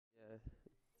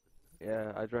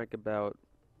Yeah, I drank about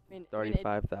I mean,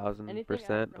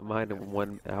 35,000% of mine in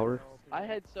 1 hour. I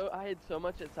had so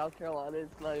much at South Carolina,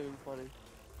 it's not even funny.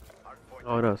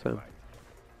 Oh no, Sam.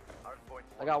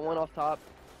 I got one off top.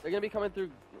 They're gonna be coming through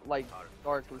like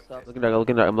dark and stuff. Looking dark,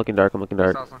 looking dark, I'm looking dark, I'm looking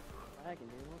dark.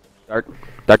 Dark,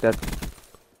 dead.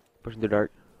 Pushing through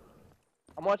dark.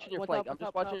 I'm watching your flank. I'm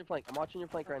just watching your flank. I'm watching your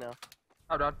flank right now.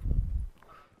 I'm done.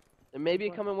 There may be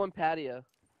coming one patio.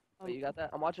 Wait, you got that?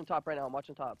 I'm watching top right now. I'm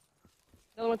watching top.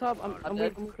 Another one top. I'm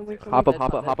dead. weak. Hop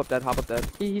up, dead.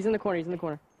 He's in the corner. He's in the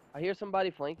corner. I hear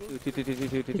somebody flanking. Two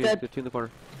dead. in the corner.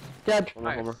 Dead.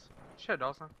 One more. Shit,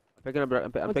 Dawson. I'm picking up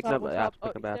apps, picking up apps.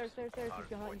 Stairs. He's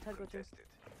behind. He's head go too.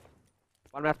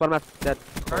 Bottom map, dead.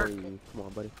 Dark. Come on,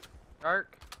 buddy.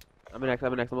 Dark. I'm next,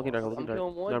 I'm looking dark.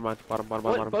 killing one. Never mind,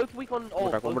 bottom. Both weak on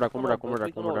ult. One more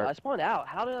dark. I spawned out.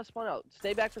 How did I spawn out?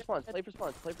 Stay back for spawns. Play for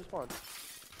spawns.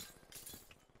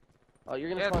 Oh, you're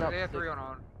gonna spawn out. They had 3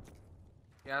 on.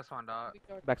 Yeah, I spawned out.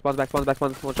 Back spawns. One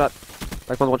shot.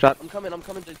 Back spawns, one shot. I'm coming.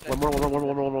 Just One more. One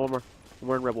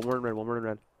more in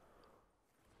red.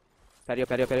 Patio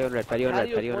in red.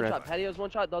 Patio's one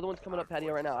shot. The other one's coming up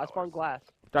patio right now. I spawned glass.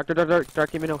 Dark,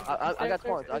 came in hill. I got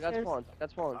spawns.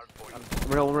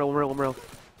 One more.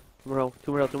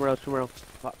 Two more.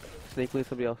 Snake lead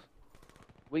somebody else.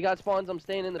 We got spawns. I'm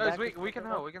staying in the back. We can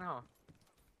hold.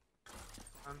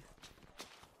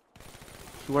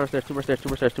 Two more stairs.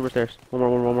 One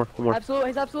more. Absolute.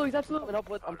 He's absolute.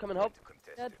 I'm coming up.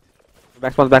 Dead.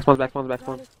 Back spawns.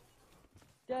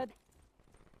 Dead.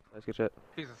 That's good shit.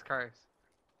 Jesus Christ.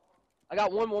 I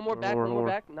got one more back.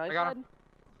 Nice. I got him.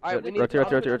 Alright, we need rotate.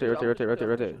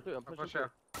 I'm pushing through.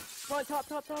 Front, top.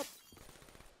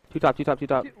 Two top. Two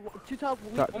top.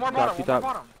 One more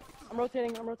bottom. I'm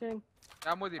rotating. Yeah,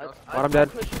 I'm with you, Dawson. Bottom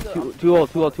dead. Too old.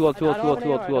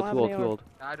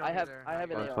 I have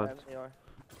an AR.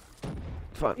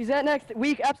 It's fine. He's at next.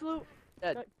 Weak. Absolute.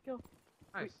 Dead. Kill.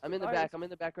 Nice. I'm in the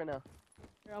back right now.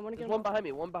 Here, I'm gonna There's get one behind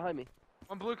me. One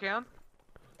blue can.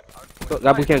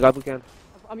 God blue can.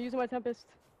 I'm using my Tempest.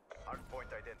 I'm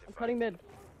cutting mid.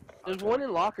 There's one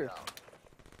in lockers.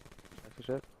 That's good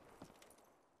shit.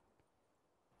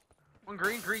 One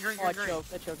green. Oh, I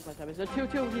choked my Tempest. There's two.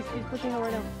 He's pushing her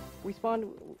right now. We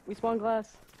spawned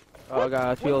glass. Oh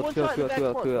god, two L.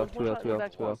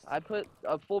 I put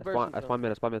a full burst. I spawn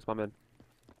mid.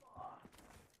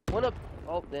 One up.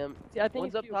 Oh damn. See, I think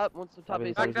one's up top. One's up top.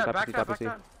 Back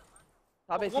that.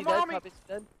 Top AC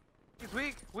dead. He's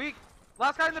weak.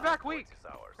 Last guy in the back, weak.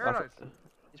 Paradise.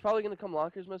 He's probably gonna come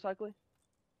lockers most likely.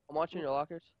 I'm watching your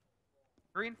lockers.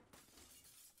 Green.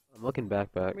 I'm looking back.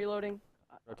 I'm reloading.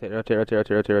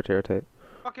 Rotate.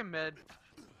 Fucking mid.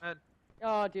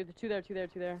 Oh, dude, the two there.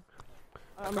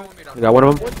 Come with me, Dawson. I got one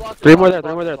of them. Three more there.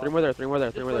 Go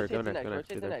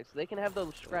next. They can have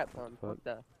those scrap on. Fuck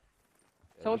that.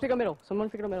 Someone pick up middle.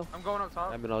 I'm going up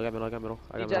top. I got middle.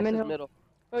 I'm in middle.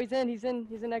 Oh, he's in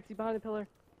next. He's behind the pillar.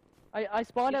 I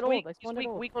spawned at old.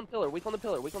 Weak on pillar. Weak on the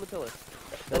pillar.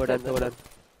 Pillar dead.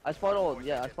 I spawned old.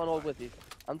 Yeah, I spawned old with you.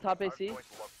 I'm top AC.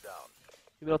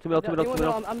 Two middle.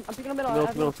 I'm picking up middle.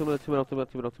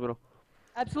 Two middle.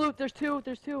 Absolute. There's two.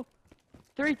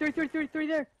 Three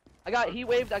there. I got he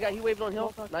waved on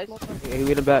hill. Nice. Yeah, he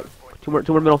waited back. Two more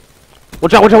middle.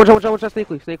 Watch out.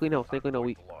 Snakely no,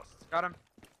 weak. Got him.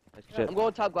 Nice shit. I'm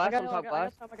going top glass. I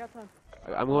got time.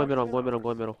 I'm going middle. I'm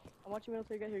watching middle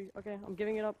till you get here. Okay, I'm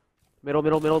giving it up. Middle.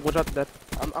 One shot, dead.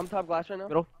 I'm top glass right now.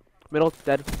 Middle,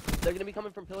 dead. They're gonna be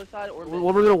coming from pillar side or mid.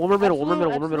 One more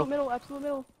middle. Absolute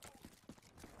middle.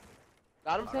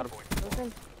 Got him.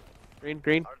 Green.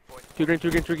 Two green.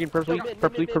 Perp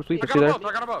sweep. I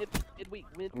got them both.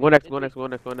 Mid, Go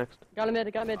next. Got him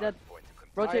mid, dead.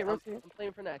 Rotate. I'm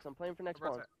playing for next.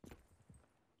 Spawn.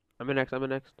 I'm in next.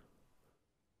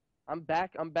 I'm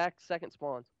back second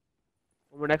spawns.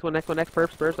 One next.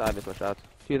 Perps. I missed my shots.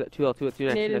 Two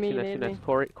next.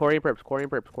 Corey and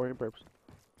perps.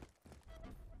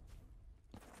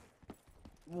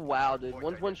 Wow, dude.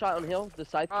 One's one shot on hill. The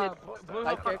side kid.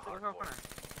 Side character.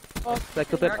 Oh,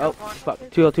 fuck.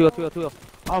 2L.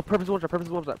 Oh, purpose one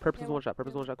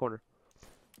shot corner.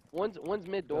 One's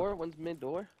mid door.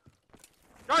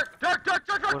 Dark.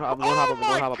 One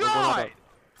hop.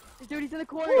 Dude, he's in the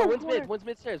corner. Oh, one's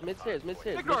mid stairs. Big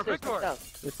door.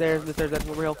 Mid stairs, that's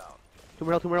one more hill. Two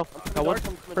more hill. Got one.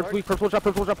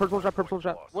 Perps one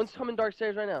shot. One's coming dark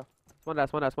stairs right now. One down.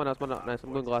 Nice,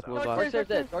 I'm going glass. Dark stairs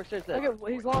dead.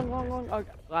 Okay, he's long. Oh,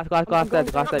 Glass dead.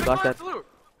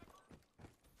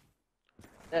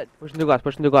 Dead. Push into glass.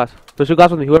 Push into glass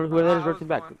with me. Whoever that is rotating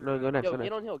back. No, go next. Yo,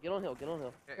 get on hill.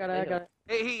 I got it.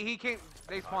 Hey, he came.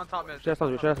 They spawned top mid. Shut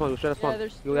us, Yeah,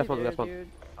 there's Go gas three one. there, dude.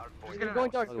 Just They're get going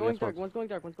in. dark, Okay, going that's dark, one's going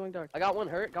dark, one's going dark. I got one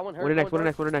hurt. Got one hurt. One in next, one in going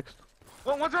next, one in next.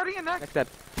 Well, one's already in next. Next dead.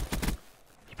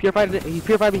 He purified me, he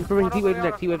purified me, he waved the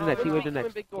next, he waved the next, he waved the dark.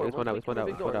 next. Big Yeah, door. we spawned out, we spawned out,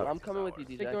 we spawned out. I'm coming with you,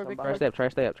 DJ. Big door, big Try door. to stay up, try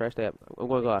to stay up, try to stay up. I'm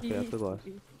going glass, yeah, let's go glass.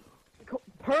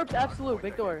 Perps, absolute,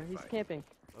 big door. He's camping.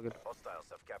 Hostiles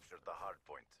have captured the hard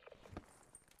point.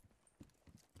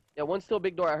 Yeah, one's still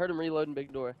big door. I heard him reloading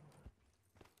big door.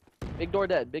 Big door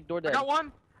dead. Big door I dead. got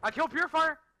one. I killed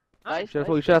Purifier. Nice.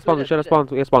 We should have spawns, we should have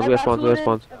spawns, we have spawns, we have spawns, we have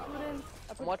spawns.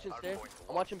 I'm watching stairs.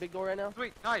 I'm watching big door right now.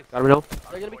 Sweet, nice. Got him now?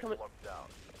 They're gonna be coming. Locked down.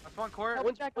 I spawned court. Help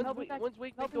One's back, one's help weak. back. One's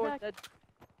weak. Help Big door back. dead.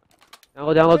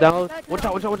 Download, download, download. Back, One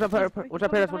shot, one shot, one shot, one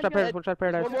shot paradise, one shot paradise, one shot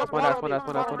paradise. One more One out, spawn one on out,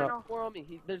 me. one out, one out. More on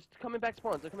me. They're coming back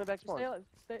spawns. They're coming back spawns.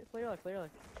 Stay your left, stay your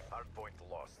left. Hard point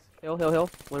lost. Hill, hill, hill.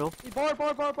 One hill.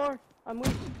 Bar. I'm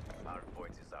weak. Hard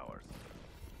point is ours.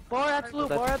 Bar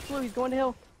absolute, he's going to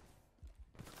hill.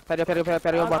 Patio, patio,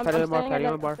 patio, bar, patio, bar,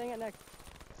 patio, I'm bar. staying at next.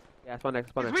 Yeah, spawn next,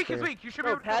 spawn He's next. weak, he's Clear. weak. You should be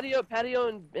Bro, able to.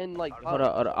 patio, and like. Hold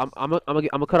up, hold up. I'm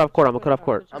gonna cut off court, I'm gonna cut off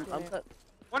court. I'm cut.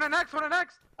 One in next, one in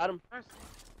next. Got him. Nice.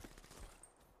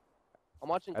 I'm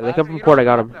watching Alright, they glass. come from court, I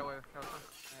got him. That way.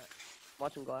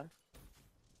 Watching glass.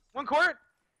 One court.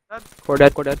 Court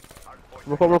dead, court dead. Hard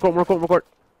point. More court.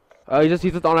 He's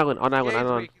just on island, on Yeah, island, he's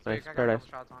island. weak, he's Nice, weak. I got a paradise.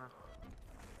 couple shots on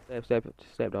him.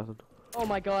 Save, Dawson. Oh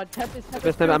my god, Tempest.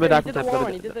 I'm a die from He did the Tempest. wall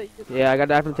run, he did the- Yeah, I got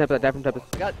die from Tempest, die from Tempest.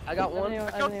 I got one. Avenue,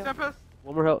 I killed Avenue. Tempest.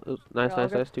 One more hill. Nice, Yeah, nice,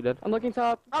 okay. nice. Two dead. I'm looking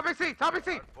top. Top AC, top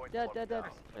AC. Hard point Dead. locked down.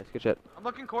 Nice, good shit. I'm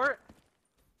looking court.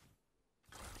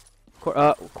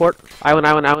 Court.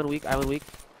 Island weak.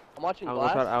 I'm watching Island one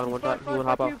shot, glass. island one shot. He one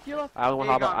hop up. Q left. Island one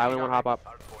Yeah, hop you up. got me, Island you one got hop up.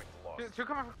 Hard point lost. Two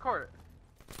coming from court.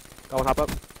 Got one hop up.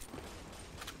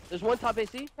 There's one top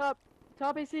AC. Top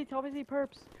AC,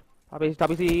 perps.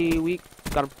 Top AC weak.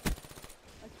 Got him.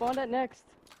 I spawned at next.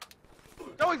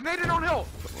 No, he's naded on hill.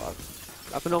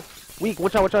 Up and hill. Weak. One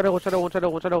shot. Top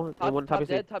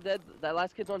AC. Top dead. That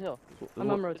last kid's on hill.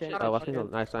 I'm rotating. Last hill.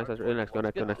 Nice. Go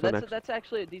next. That's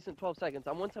actually a decent 12 seconds.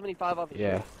 I'm 175 off his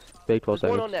Yeah. shield. Big 12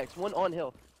 There's one on seconds. next. One on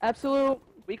hill. Absolute.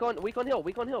 Weak on hill.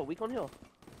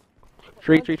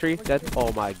 Tree. Dead.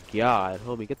 Oh my god.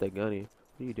 Homie, get the gunny.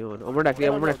 What are you doing? One more next. Yeah,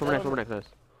 one more next. Nice. Hard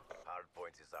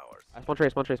point is ours. I spawn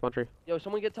tree. Yo,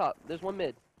 someone get top. There's one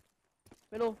mid.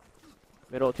 Middle.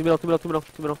 Two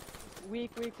middle.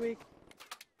 Weak. I'm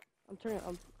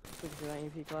looking for that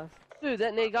EMP class. Dude,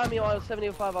 that nade got me while I was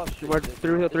 75 off Two more. street.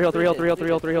 Three hill.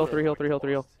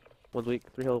 One's weak.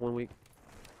 3 hill, one weak.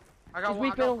 I got He's one.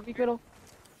 weak middle.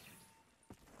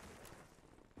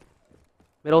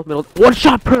 Middle. One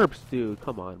shot perps, dude.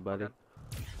 Come on, buddy.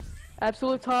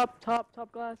 Absolute top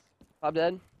glass. Top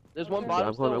dead. There's one Okay. bottom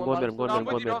I'm still. going one mid, bottom I'm still. No, I'm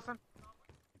with you, Dawson.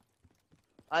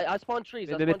 I spawned trees.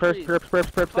 I Perps, spawned trees.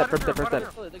 perps, Water.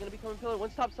 dead. They're gonna be coming pillar.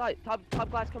 One's top side. Top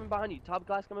glass coming behind you.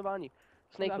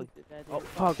 Snake. I'm dead, Oh dude.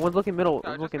 fuck, one's looking middle. No,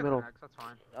 One's just looking get middle. the next, that's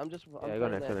fine. I'm Yeah, go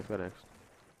playing next. there.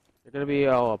 They're gonna be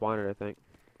all up on it, I think.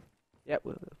 Yep.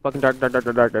 Fucking dark. Push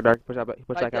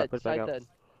back out. Let's Side dead.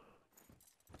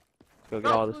 go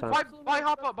get all this time. Buy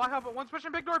hop up. One's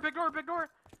pushing big door.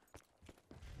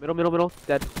 Middle.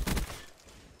 Dead.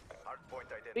 Hard point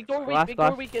identified. Big door Glass, weak.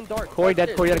 glass. Weak and dark. Corey dead.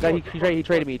 Upstairs. He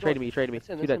traded me. That's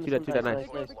him, Two that's dead. him. Nice.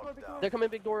 Point locked down. They're coming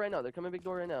big door right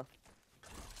now.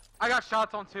 I got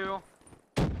shots on two.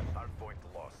 Hard point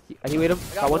lost. He weighed him.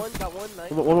 I got one.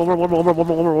 Nice.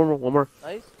 One more.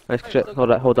 Nice. Nice They're shit. still Hold gonna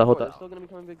be that. coming They're still gonna be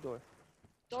coming big door.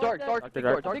 Dark. Big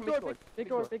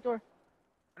door. Big door.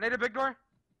 I need a big door.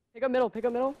 Pick up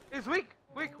middle. He's weak.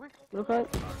 Middle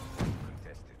front.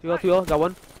 Contested. 2 hill. Got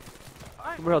one.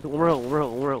 Nice.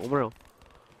 One more hill.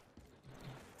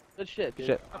 Good shit. Dude.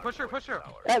 Shit. Push her.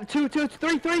 Two,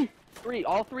 three. Three.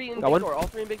 All three in Got big one? door. All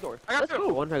three in big door. I got Let's two.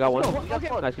 go. I got one. We got Okay.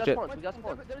 spawns. Nice, We good got spawns. We got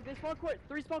spawns. They spawn court.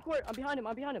 3 spawn court. I'm behind him.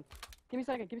 Give me a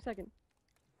second.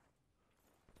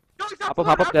 Yo, he's Hop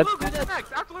absolute, up, dead. absolute going in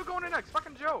next. Absolute going in next.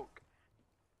 Fucking joke.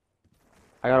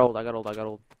 I got old.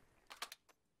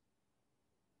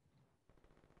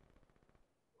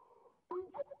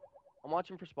 I'm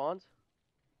watching for spawns.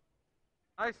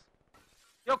 Nice.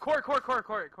 Yo, court. Hard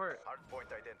point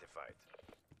identified.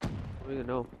 I don't even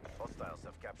know. Hostiles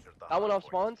have captured the That one hard off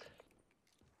point. spawns.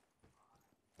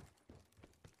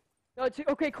 No,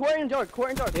 okay, court and dark. Hill.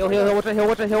 Watch that.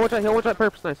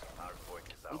 Perps. Nice. Hard point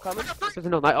is I'm ours. coming.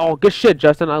 Doesn't know. Oh, good shit,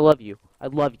 Justin. I love you. He's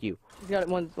got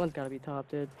one's gotta be top,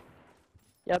 dude.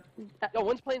 Yep. Yo,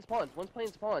 one's playing spawns.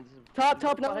 Top.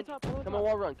 Come on,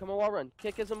 wall run.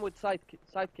 Kickism with scythe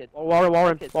kid.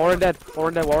 Warren dead.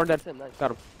 That's him, nice.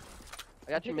 Got him.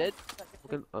 I got you mid.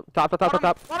 Top.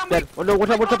 Bottom Dead. weak. Oh no, watch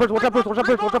out,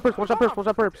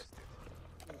 perps.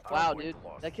 Wow, dude.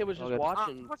 That kid was just Okay.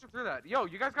 watching. Push him through that. Yo,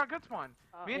 you guys got good spawn.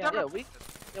 Me and yeah, Devin. Yeah, we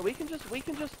Yeah, we can just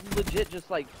legit just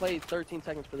like play 13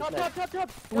 seconds for this match.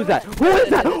 Top. Who is that? Who is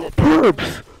that?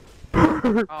 Perps!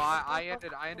 Oh, I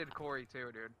ended Corey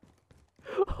too, dude.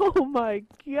 Oh my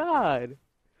god.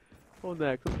 Hold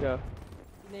next, let's go.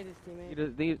 He needed his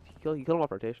teammate. He killed him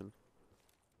off rotation.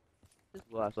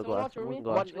 Glass, Someone glass. watch for me? I'm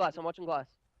watching glass. I'm watching glass.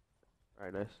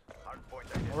 Alright, nice.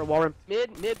 Hardpoint identified. Wall rim.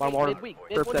 Mid Wall rim. weak.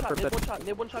 Perp Mid set, one perp shot.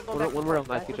 Mid one shot going One- back. one to real,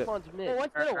 spawn. nice, good shit. Spawns Oh, mid.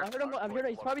 one's middle. I heard him. I'm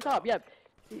hearing. He's probably top. Yep.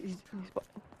 He's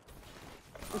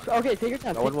okay. Take your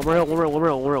time. One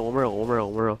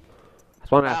real.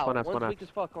 Spawn out, spawn out, One's spawn out. weak as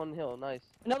fuck on the hill. Nice.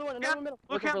 Another one middle.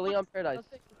 Looking for Leon Paradise.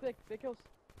 Big kills.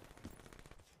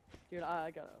 Dude,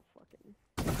 I gotta fucking.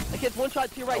 The kid's one shot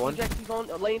to your right. One. BoMBJaXX, he's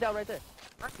on, laying down right there.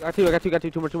 I got two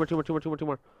more. Two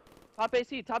more. Top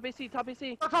AC. Top AC. Top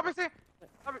AC. Oh, top AC.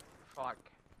 Fuck.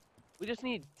 We just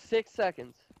need 6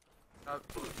 seconds. Hold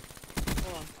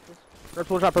on. Perps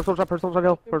one shot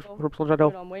hill. Perps one shot hill.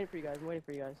 Dude, I'm waiting for you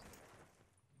guys.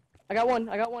 I got one.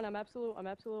 I'm absolute.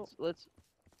 Let's.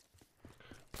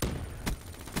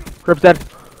 Perps dead.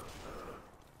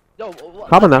 Yo,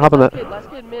 Hop on that. Last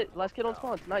kid mid. Last kid on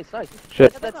spawns. Nice.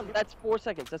 Shit. That's 4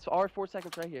 seconds. That's our 4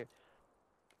 seconds right here.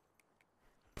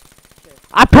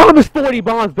 I promised 40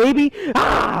 bombs, baby!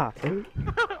 Ah!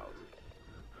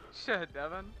 Shit,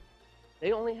 Devin.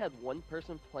 They only had one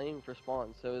person playing for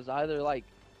spawns, so it was either like,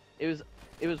 it was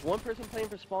one person playing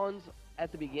for spawns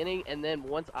at the beginning, and then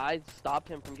once I stopped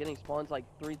him from getting spawns like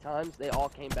 3 times, they all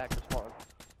came back for spawns.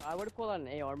 I would have pulled out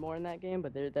an AR more in that game,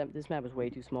 but this map was way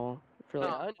too small. For like,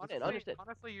 I understand.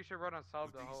 Honestly, you should run on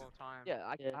sub the whole time. Yeah,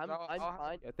 I'm I'll-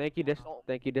 fine. Yeah, thank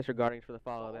you disregarding for the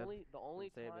follow, man. The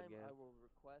only Save time again. I will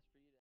request for you